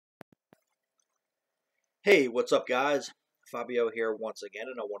Hey, what's up, guys? Fabio here once again,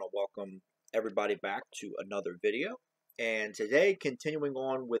 and I want to welcome everybody back to another video. And today, continuing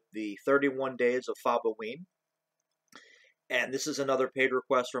on with the 31 days of Faboween. And this is another paid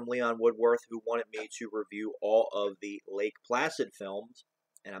request from Leon Woodworth, who wanted me to review all of the Lake Placid films.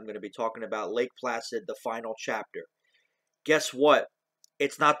 And I'm going to be talking about Lake Placid, the final chapter. Guess what?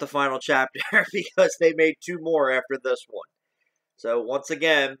 It's not the final chapter because they made two more after this one. So, once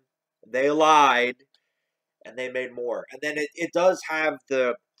again, they lied and they made more. And then it does have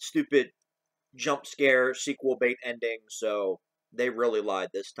the stupid jump scare sequel bait ending, so they really lied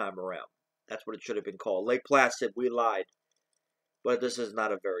this time around. That's what it should have been called. Lake Placid, we lied. But this is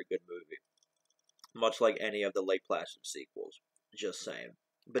not a very good movie. Much like any of the Lake Placid sequels. Just saying.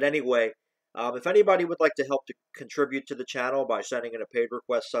 But anyway, if anybody would like to help to contribute to the channel by sending in a paid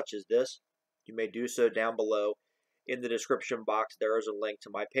request such as this, you may do so down below. In the description box, there is a link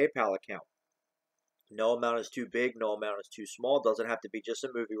to my PayPal account. No amount is too big, no amount is too small. It doesn't have to be just a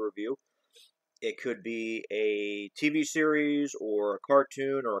movie review. It could be a TV series or a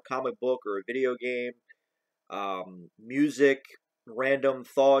cartoon or a comic book or a video game, music, random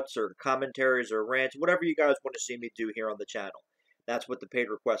thoughts or commentaries or rants, whatever you guys want to see me do here on the channel. That's what the paid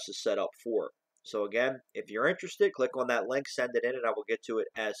request is set up for. So again, if you're interested, click on that link, send it in, and I will get to it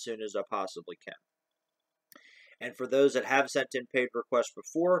as soon as I possibly can. And for those that have sent in paid requests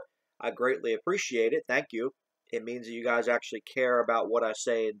before, I greatly appreciate it. Thank you. It means that you guys actually care about what I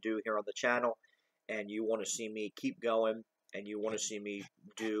say and do here on the channel, and you want to see me keep going, and you want to see me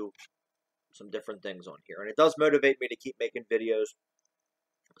do some different things on here. And it does motivate me to keep making videos,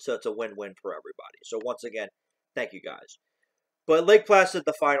 so it's a win-win for everybody. So once again, thank you guys. But Lake Placid,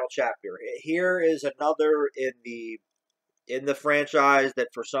 the final chapter. Here is another in the franchise that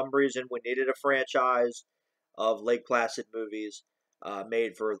for some reason we needed a franchise of Lake Placid movies.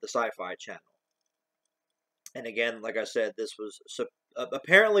 Made for the Sci-Fi Channel. And again, like I said, this was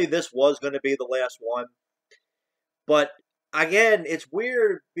apparently this was going to be the last one. But again, it's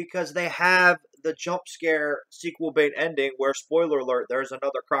weird because they have the jump scare sequel bait ending where, spoiler alert, there's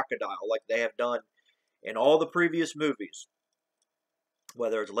another crocodile like they have done in all the previous movies.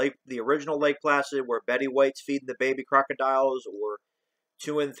 Whether it's the original Lake Placid where Betty White's feeding the baby crocodiles, or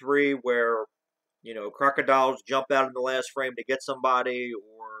 2 and 3 where crocodiles jump out in the last frame to get somebody,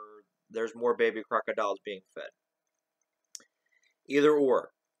 or there's more baby crocodiles being fed. Either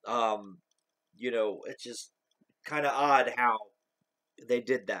or. It's just kind of odd how they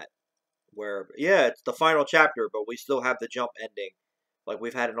did that. Where, yeah, it's the final chapter, but we still have the jump ending like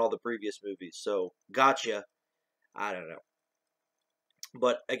we've had in all the previous movies. So, gotcha. I don't know.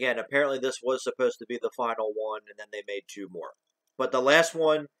 But again, apparently this was supposed to be the final one, and then they made two more. But the last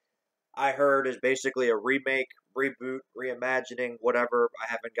one, I heard, is basically a remake, reboot, reimagining, whatever. I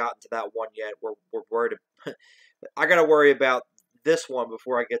haven't gotten to that one yet. We're worried. I got to worry about this one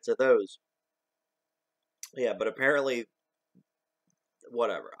before I get to those. Yeah, but apparently,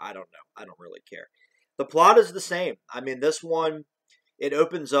 whatever. I don't know. I don't really care. The plot is the same. I mean, this one, it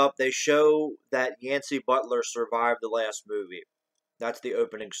opens up. They show that Yancey Butler survived the last movie. That's the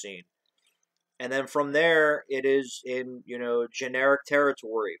opening scene. And then from there, it is in, generic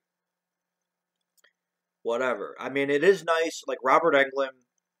territory. Whatever. I mean, it is nice. Like, Robert Englund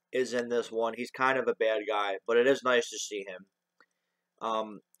is in this one. He's kind of a bad guy, but it is nice to see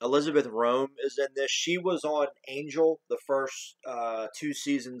him. Elizabeth Rome is in this. She was on Angel, the first 2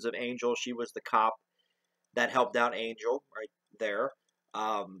 seasons of Angel. She was the cop that helped out Angel right there.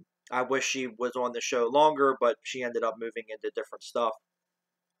 I wish she was on the show longer, but she ended up moving into different stuff.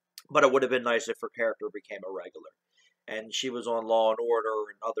 But it would have been nice if her character became a regular. And she was on Law and Order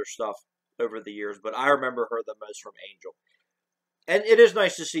and other stuff over the years, but I remember her the most from Angel. And it is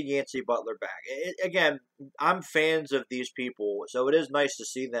nice to see Yancey Butler back. Again, I'm fans of these people, so it is nice to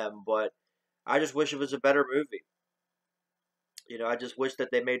see them, but I just wish it was a better movie. I just wish that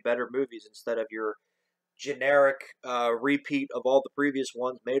they made better movies instead of your generic repeat of all the previous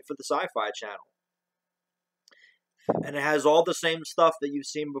ones made for the Sci-Fi Channel. And it has all the same stuff that you've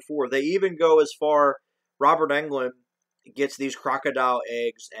seen before. They even go as far, Robert Englund gets these crocodile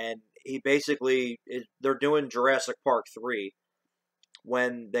eggs, and he basically they're doing Jurassic Park 3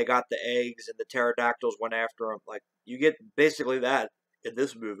 when they got the eggs and the pterodactyls went after him. Like, you get basically that in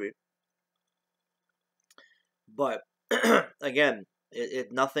this movie. But again,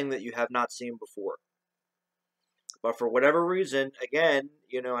 it nothing that you have not seen before. But for whatever reason, again,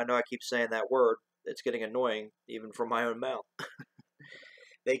 I know I keep saying that word. It's getting annoying, even from my own mouth.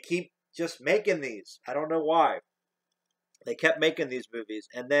 They keep just making these. I don't know why. They kept making these movies.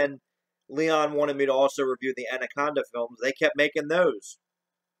 And then Leon wanted me to also review the Anaconda films. They kept making those.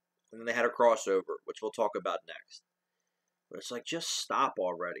 And then they had a crossover, which we'll talk about next. But it's like, just stop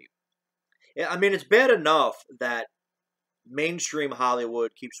already. Yeah, I mean, it's bad enough that mainstream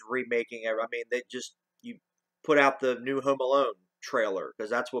Hollywood keeps remaking it. I mean, you put out the new Home Alone trailer because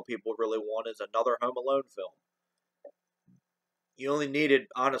that's what people really want is another Home Alone film. You only needed,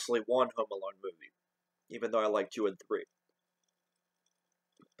 honestly, one Home Alone movie, even though I like 2 and 3.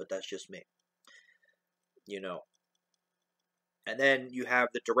 But that's just me. You know. And then you have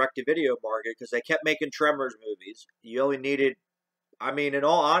the direct-to-video market because they kept making Tremors movies. You only needed, I mean, in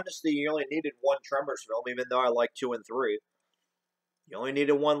all honesty, you only needed one Tremors film, even though I like 2 and 3. You only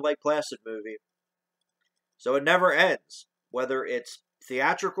needed one Lake Placid movie. So it never ends, whether it's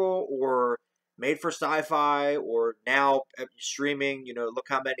theatrical or made for sci-fi or now streaming. Look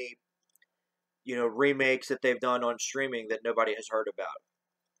how many, remakes that they've done on streaming that nobody has heard about.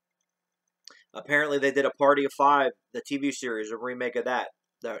 Apparently, they did a Party of Five, the TV series, a remake of that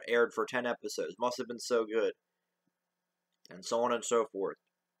aired for 10 episodes. Must have been so good. And so on and so forth.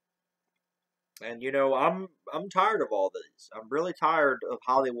 And, I'm tired of all this. I'm really tired of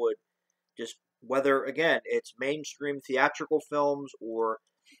Hollywood just, whether, again, it's mainstream theatrical films or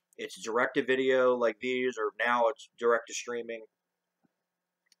it's direct-to-video like these, or now it's direct-to-streaming.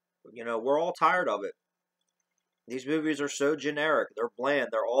 We're all tired of it. These movies are so generic. They're bland.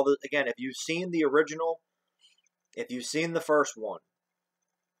 They're all again, if you've seen the original, if you've seen the first one,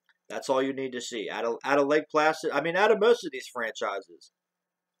 that's all you need to see. Out of Lake Placid, I mean, out of most of these franchises.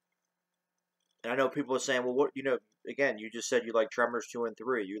 And I know people are saying, well, what, again, you just said you like Tremors 2 and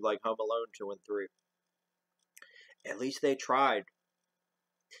 3. You like Home Alone 2 and 3. At least they tried.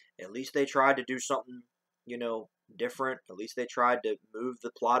 At least they tried to do something, different. At least they tried to move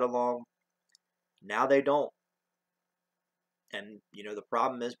the plot along. Now they don't. And, the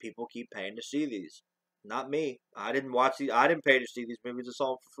problem is people keep paying to see these. Not me. I didn't pay to see these movies. I saw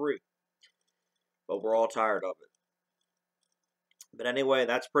them for free. But we're all tired of it. But anyway,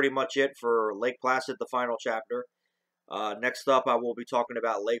 that's pretty much it for Lake Placid, the final chapter. Next up, I will be talking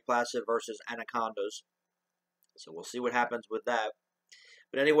about Lake Placid versus Anacondas. So we'll see what happens with that.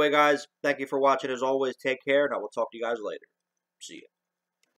 But anyway, guys, thank you for watching. As always, take care, and I will talk to you guys later. See ya.